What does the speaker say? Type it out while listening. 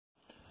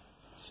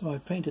So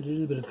I've painted a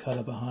little bit of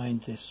colour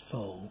behind this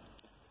foal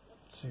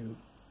to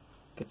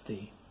get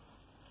the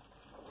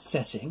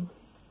setting.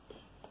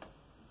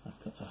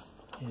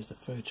 Here's the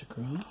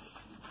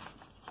photograph.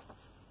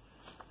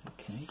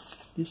 Okay,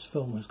 this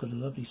foal has got a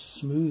lovely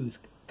smooth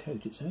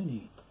coat. It's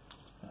only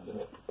a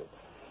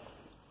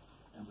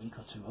week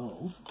or two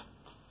old.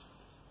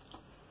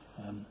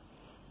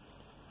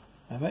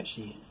 I've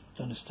actually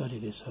done a study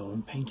of this foal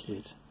and painted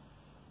it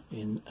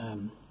in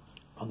on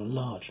a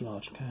large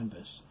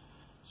canvas.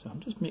 So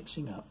I'm just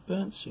mixing up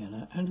burnt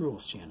sienna and raw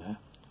sienna,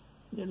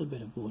 a little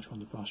bit of water on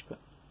the brush, but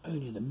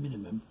only the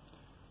minimum,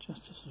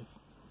 just to sort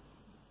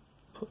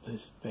of put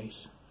this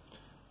base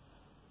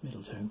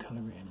middle tone colour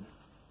in.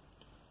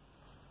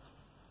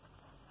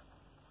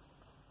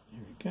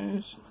 Here it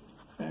goes,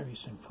 very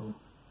simple.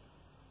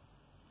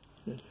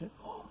 A little bit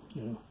more, a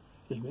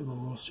little bit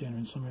more raw sienna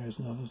in some areas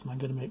than others, and I'm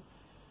going to make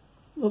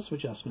lots of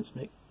adjustments,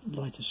 make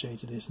lighter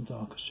shades of this and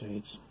darker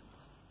shades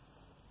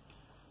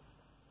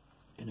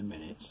in a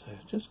minute. So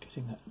just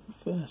getting that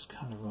first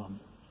colour on.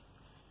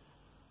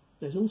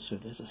 There's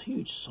a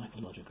huge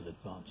psychological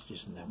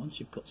advantages in there. Once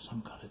you've got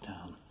some colour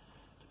down,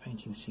 the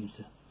painting seems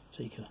to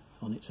take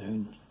on its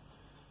own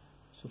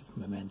sort of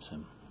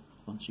momentum.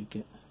 Once you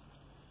get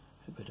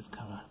a bit of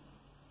colour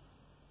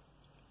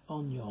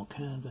on your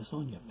canvas,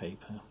 on your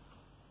paper,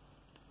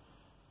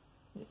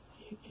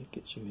 it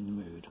gets you in the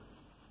mood.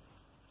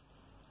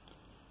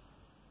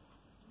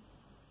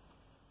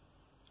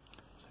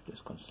 So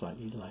just gone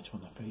slightly lighter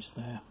on the face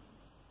there,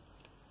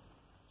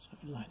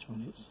 slightly lighter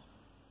on its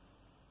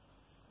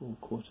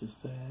forequarters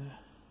there.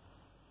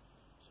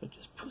 So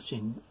just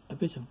putting a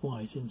bit of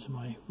white into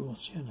my raw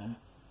sienna,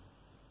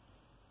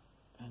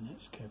 and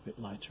let's go a bit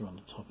lighter on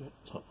the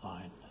top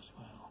line as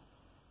well.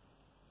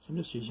 So I'm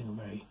just using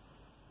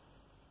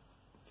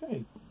a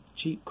very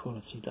cheap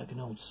quality, like an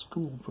old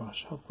school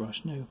brush, hog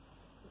brush. No,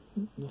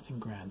 nothing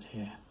grand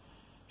here.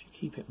 If you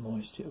keep it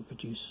moist, it will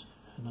produce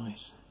a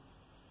nice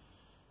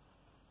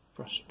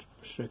brush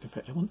stroke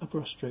effect. I want the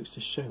brush strokes to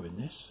show in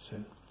this, so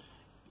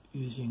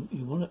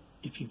you want to,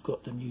 if you've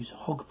got them, use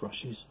hog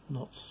brushes,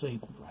 not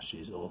sable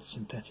brushes or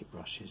synthetic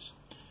brushes,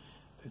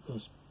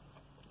 because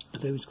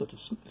although it's got a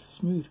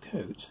smooth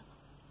coat,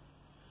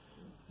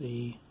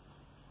 the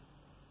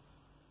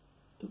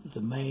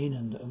mane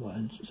and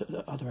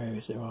the other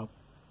areas there are,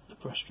 the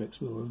brush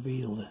strokes will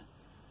reveal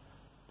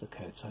the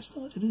coat. So I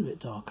started a little bit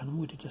dark and I'm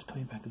already just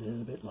coming back a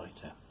little bit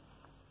lighter.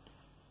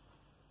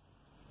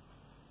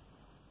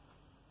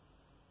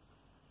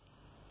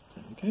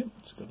 There we go,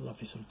 it's got a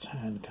lovely sort of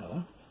tan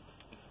colour.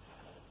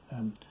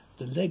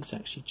 The legs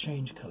actually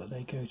change colour,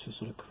 they go to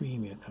sort of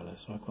creamier colour,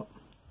 so I've got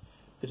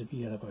a bit of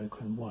yellow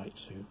ochre and white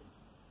to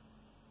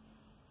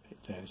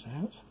pick those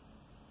out.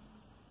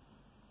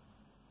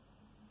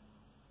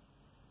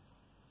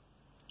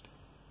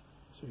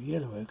 So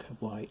yellow ochre,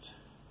 white,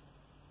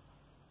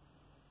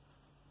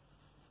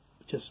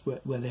 just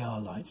where they are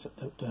lights,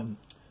 the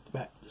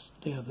back,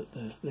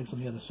 the legs on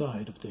the other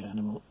side of the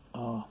animal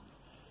are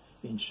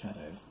in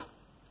shadow.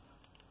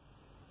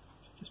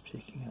 So just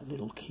picking out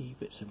little key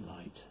bits of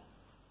light.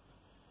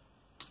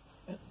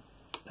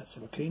 Let's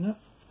have a clean up,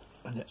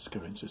 and let's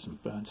go into some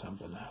burnt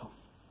umber now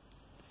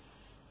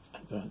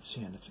and burnt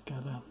sienna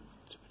together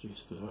to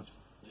produce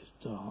this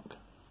dark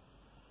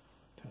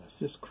colour. So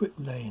just a quick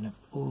laying of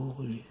all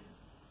the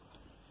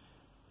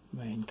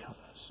main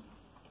colours.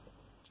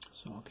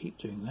 So I'll keep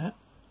doing that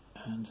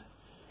and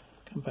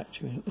come back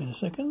to you in a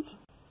second.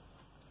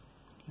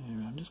 Okay,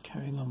 I'm just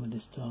carrying on with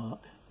this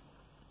dark.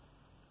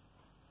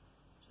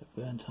 So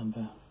burnt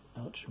umber,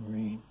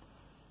 ultramarine.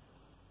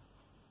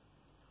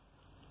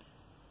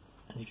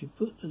 And if you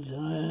put a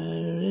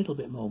little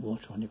bit more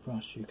water on your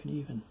brush, you can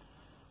even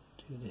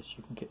do this,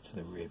 you can get to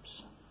the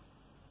ribs.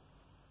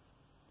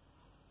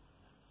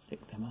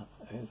 Flick them up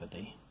over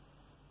the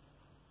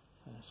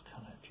first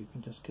colour, if you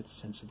can just get a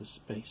sense of the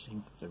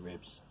spacing of the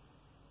ribs,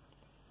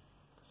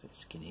 because they're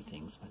skinny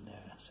things when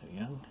they're so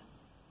young.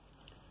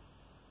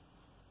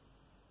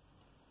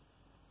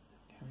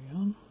 Carry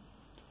on.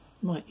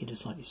 You might need a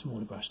slightly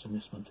smaller brush than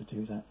this one to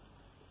do that.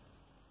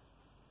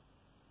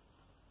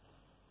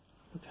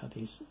 Look how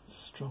these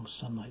strong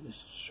sunlight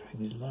is showing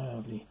these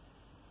lovely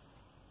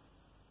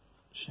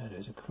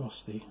shadows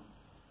across the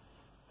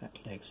back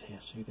legs here,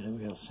 so you get a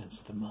real sense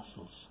of the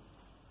muscles.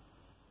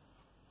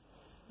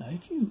 Now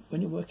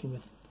when you're working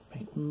with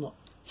paint, not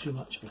too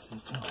much of it at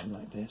a time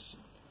like this,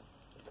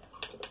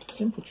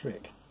 simple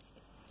trick,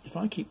 if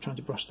I keep trying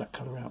to brush that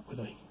colour out with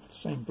the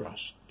same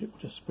brush, it will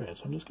just spread.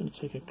 So I'm just going to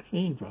take a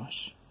clean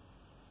brush,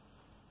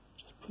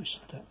 just push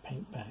that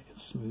paint back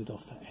and smooth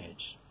off that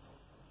edge.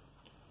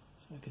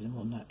 So I get a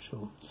more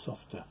natural,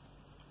 softer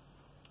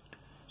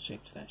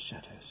shape to that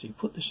shadow. So you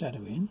put the shadow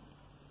in,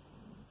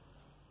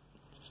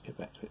 just go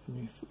back to it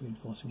and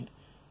reinforcing it,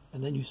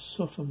 and then you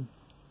soften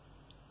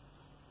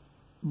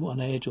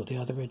one edge or the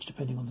other edge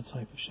depending on the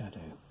type of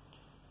shadow,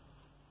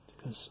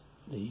 because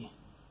the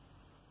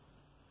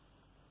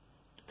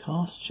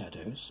cast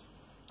shadows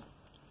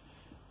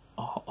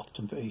are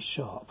often very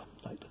sharp,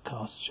 like the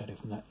cast shadow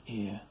from that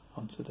ear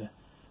onto the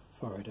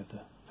forehead of the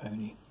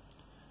pony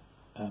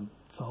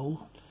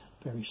foal,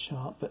 very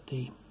sharp, but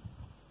the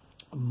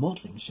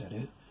modelling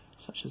shadow,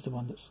 such as the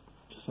one that's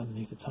just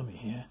underneath the tummy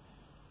here,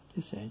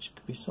 this edge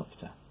could be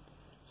softer.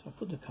 So I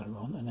put the colour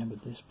on, and then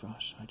with this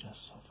brush I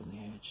just soften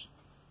the edge,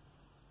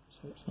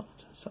 so it's not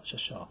such a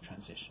sharp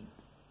transition.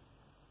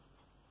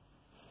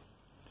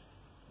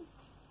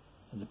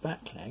 And the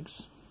back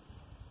legs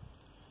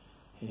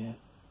here,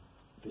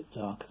 a bit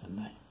darker than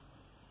the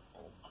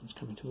ones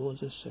coming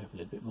towards us, so a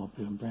little bit more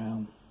blue and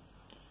brown.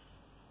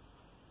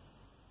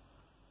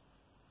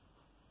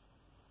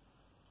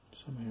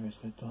 Some areas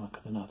they're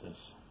darker than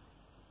others.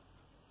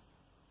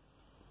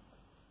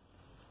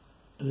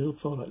 A little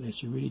foal like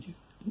this, you really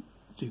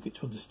do get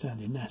to understand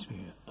the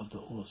anatomy of the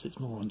horse. It's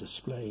more on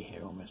display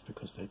here almost,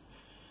 because they're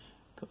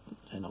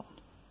not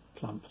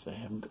plump.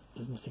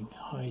 There's nothing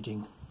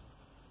hiding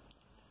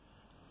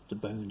the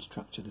bone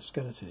structure. The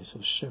skeleton is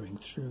sort of showing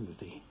through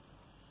the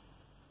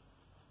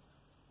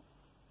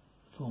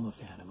form of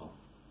the animal,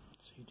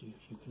 so you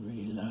can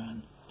really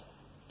learn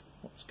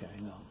what's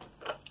going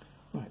on.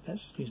 Right,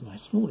 let's use my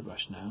smaller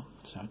brush now.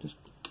 So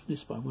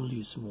I will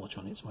use some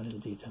water on it. It's my little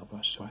detail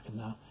brush, so I can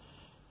now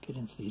get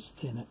into these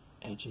thinner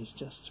edges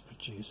just to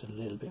produce a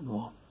little bit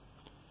more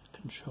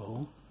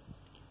control.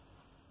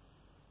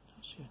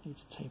 Actually, I need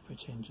to taper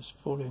it in, just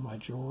following my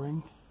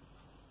drawing.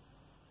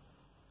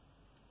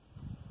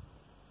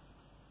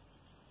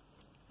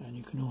 And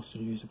you can also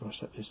use a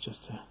brush like this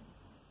just to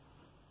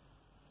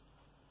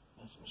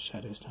add some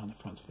shadows down the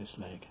front of this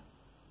leg.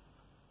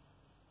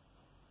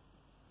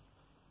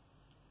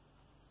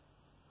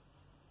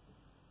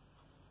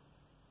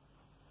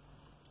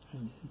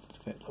 And into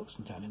the fetlocks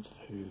and down into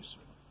the hooves.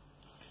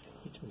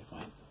 I need to move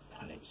my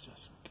palettes,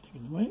 just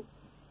getting in the way.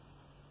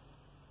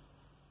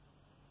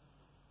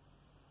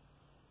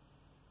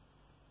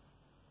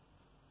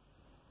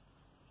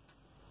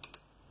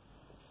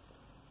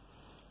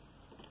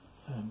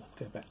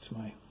 Go back to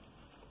my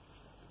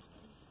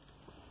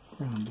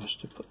brown brush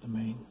to put the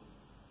main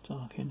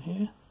dark in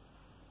here.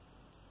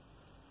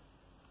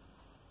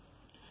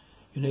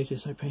 You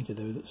notice I painted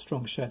though that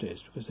strong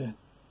shadows, because the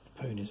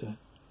ponies are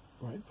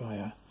right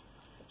by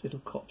little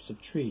copse of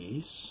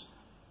trees,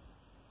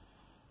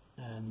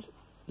 and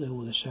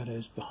all the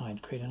shadows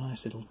behind create a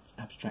nice little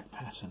abstract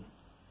pattern,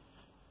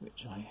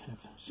 which I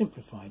have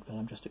simplified, but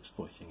I'm just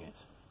exploiting it.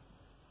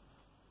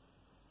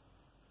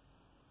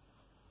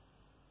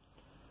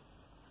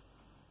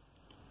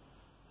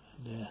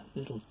 And their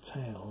little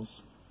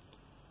tails,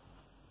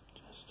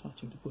 just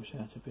starting to push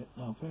out a bit,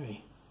 are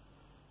very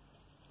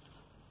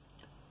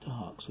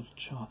dark, sort of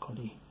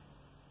charcoaly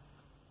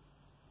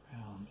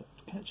brown, but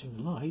catching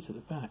the light at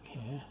the back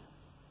here,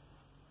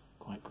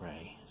 quite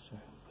grey, so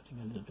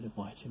putting a little bit of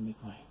white in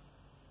with my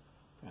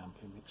brown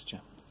blue mixture.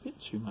 A bit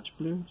too much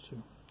blue, so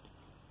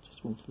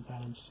just alter the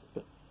balance,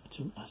 but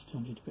I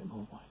still need a bit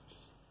more white.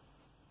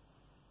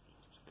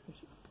 Just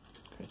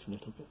create a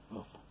little bit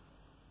of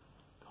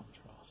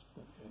contrast.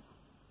 There we go.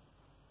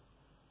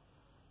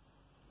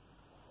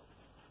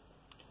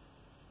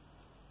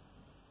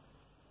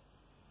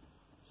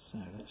 So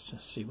let's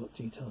just see what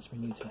details we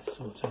need to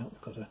sort out.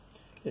 We've got a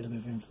little bit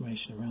of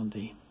information around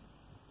the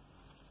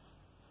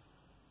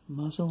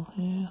muzzle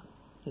here,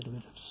 a little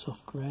bit of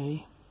soft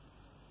grey.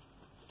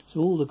 So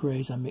all the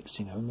greys I'm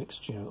mixing are a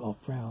mixture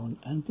of brown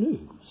and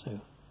blue,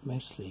 so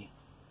mostly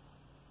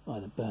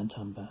either burnt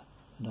umber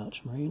and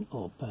ultramarine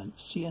or burnt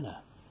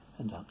sienna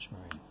and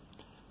ultramarine,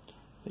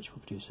 which will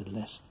produce a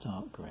less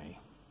dark grey.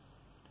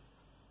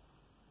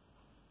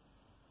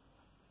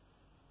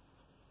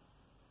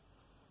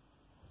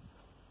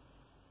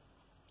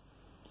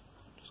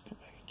 Just go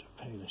back into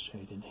a paler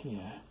shade in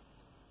here.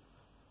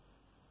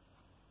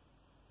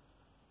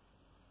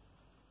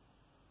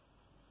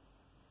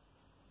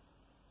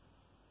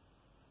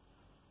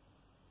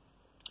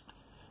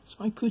 So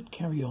I could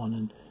carry on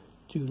and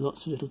do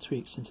lots of little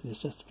tweaks into this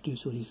just to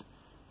produce all these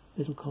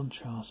little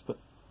contrasts, but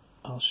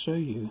I'll show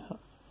you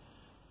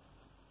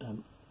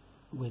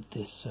with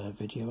this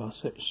video,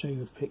 I'll show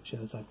you a picture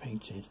that I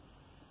painted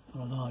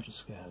on a larger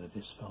scale of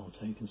this foal,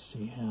 so you can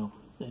see how,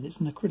 and it's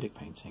an acrylic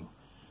painting,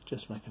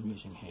 just like I'm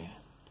using here.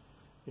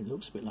 It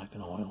looks a bit like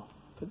an oil,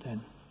 but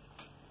then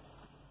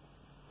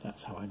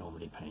that's how I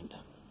normally paint,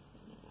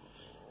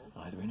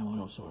 either in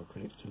oils or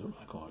acrylics to look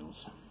like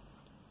oils.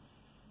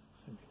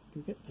 So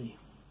you get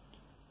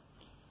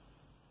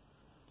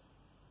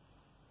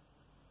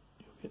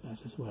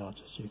that as well,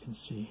 just so you can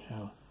see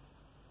how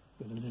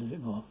with a little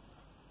bit more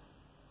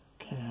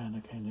care, and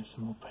again there's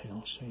some more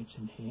pale shades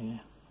in here.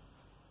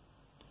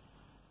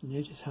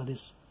 Notice how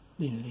this,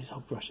 these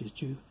hot brushes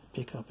do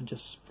pick up and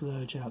just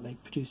splurge out. They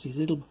produce these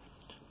little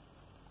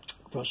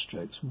brush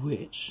strokes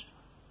which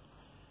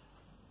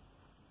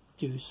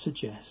do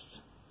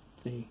suggest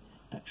the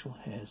actual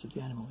hairs of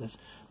the animal.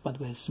 By the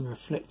way, there's some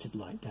reflected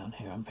light down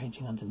here. I'm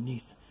painting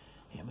underneath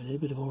here, with a little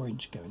bit of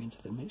orange going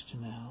into the mixture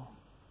now.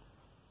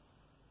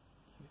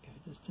 There we go,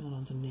 just down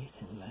underneath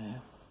him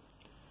there.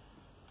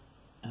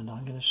 And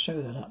I'm going to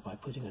show that up by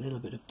putting a little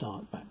bit of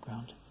dark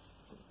background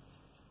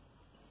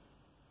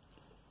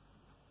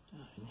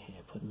down in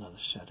here, put another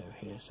shadow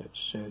here so it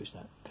shows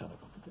that colour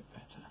up a bit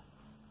better.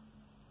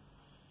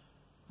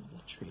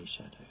 Another tree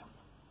shadow.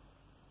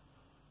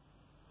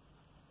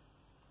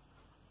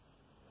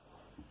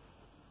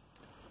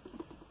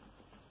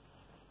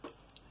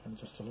 And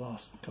just the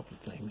last couple of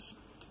things.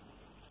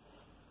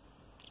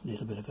 A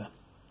little bit of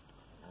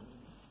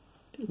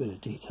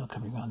detail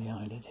coming around the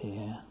eyelid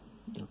here,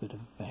 a little bit of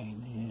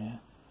vein here,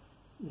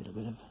 a little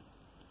bit of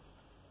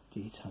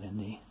detail in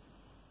the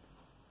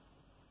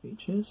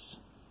features,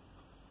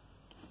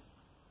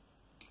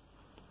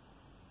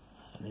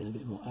 a little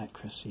bit more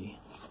accuracy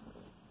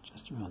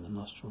just around the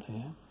nostril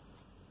here.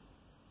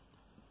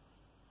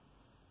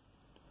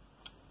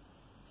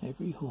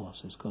 Every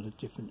horse has got a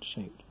different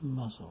shaped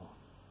muzzle.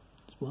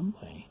 It's one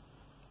way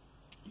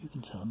you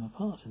can tell them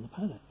apart in the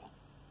paddock.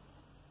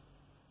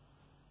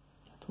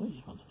 I thought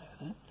you'd want to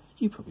know that.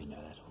 You probably know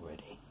that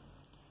already.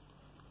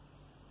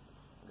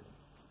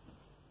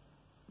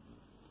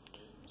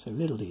 So a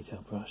little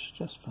detail brush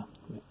just for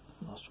the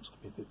nostrils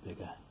could be a bit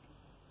bigger.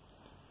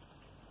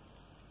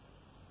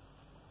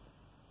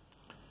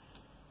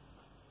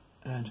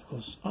 And of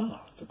course,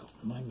 I've forgotten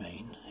my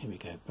mane. Here we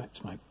go, back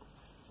to my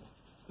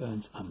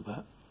burnt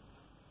umber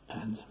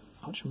and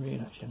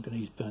ultramarine. Actually, I'm going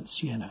to use burnt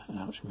sienna and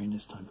ultramarine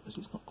this time because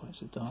it's not quite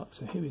so dark.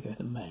 So here we go,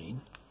 the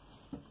mane.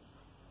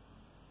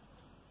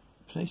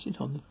 Place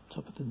it on the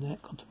top of the neck,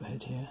 on top of the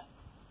head here,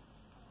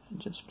 and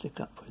just flick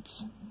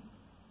upwards.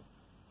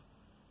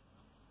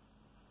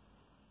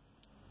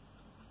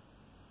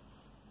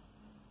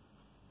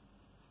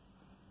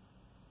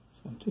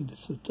 So I'm doing the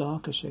sort of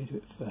darker shade of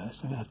it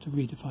first. I'm going to have to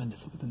redefine the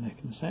top of the neck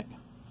in a sec.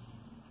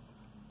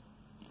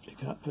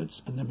 Flick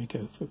upwards, and then we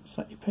go for a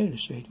slightly paler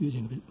shade,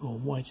 using a bit more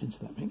white into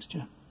that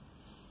mixture.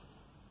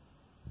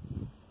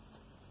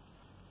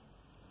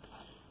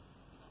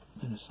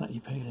 Then a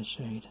slightly paler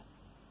shade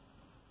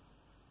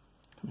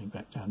coming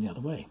back down the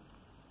other way.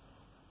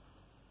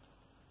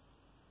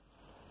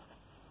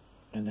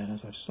 And then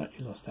as I've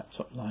slightly lost that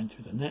top line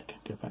through the neck,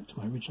 go back to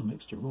my original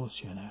mixture raw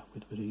sienna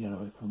with a bit of yellow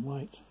ochre and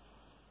white.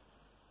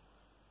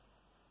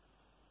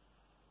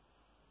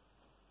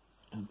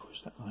 And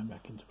push that line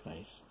back into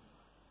place.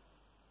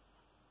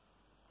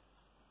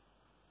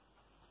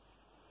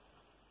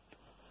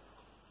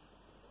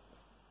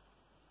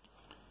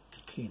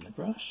 Clean the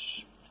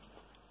brush.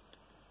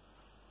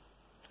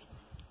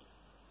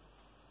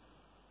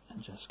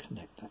 And just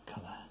connect that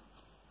colour.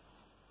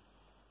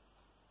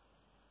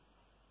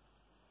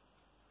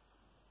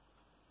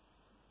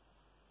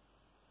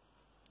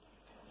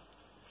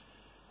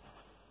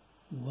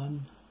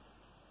 One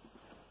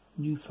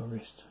New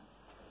Forest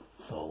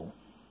foal.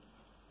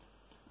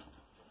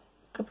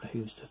 A couple of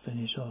hooves to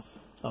finish off.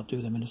 I'll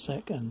do them in a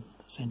sec and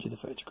send you the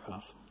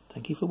photograph.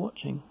 Thank you for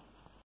watching.